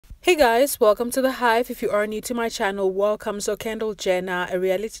Hey guys, welcome to the Hive. If you are new to my channel, welcome. So Kendall Jenner, a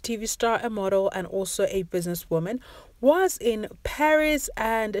reality TV star, a model, and also a businesswoman, was in Paris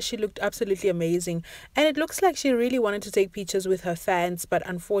and she looked absolutely amazing. And it looks like she really wanted to take pictures with her fans, but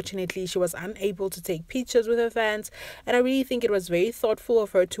unfortunately she was unable to take pictures with her fans. And I really think it was very thoughtful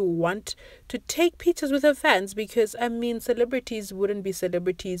of her to want to take pictures with her fans because, I mean, celebrities wouldn't be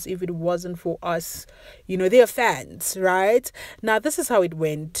celebrities if it wasn't for us. You know, they're fans, right? Now, this is how it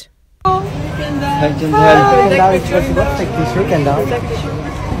went. Hey, Kendall, it's possible to take picture, Kendall? Can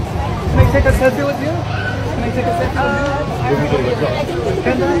I take a selfie with you? Can I take a selfie with you?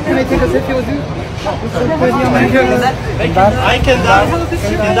 Can I take a selfie with you? Hi, Kendall.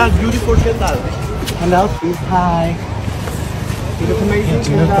 Kendall, beautiful Kendall. Kendall, please, hi. You look amazing,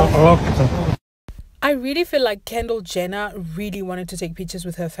 Kendall. I really feel like Kendall Jenner really wanted to take pictures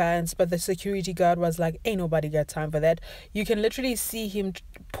with her fans, but the security guard was like, ain't nobody got time for that. You can literally see him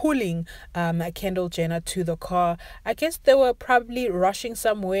pulling Kendall Jenner to the car. I guess they were probably rushing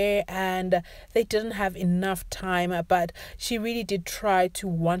somewhere and they didn't have enough time, but she really did try to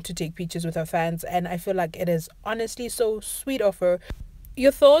want to take pictures with her fans, and I feel like it is honestly so sweet of her.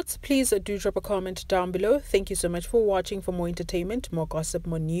 Your thoughts, please do drop a comment down below. Thank you so much for watching. For more entertainment, more gossip,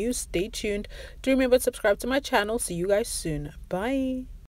 more news, stay tuned. Do remember to subscribe to my channel. See you guys soon. Bye.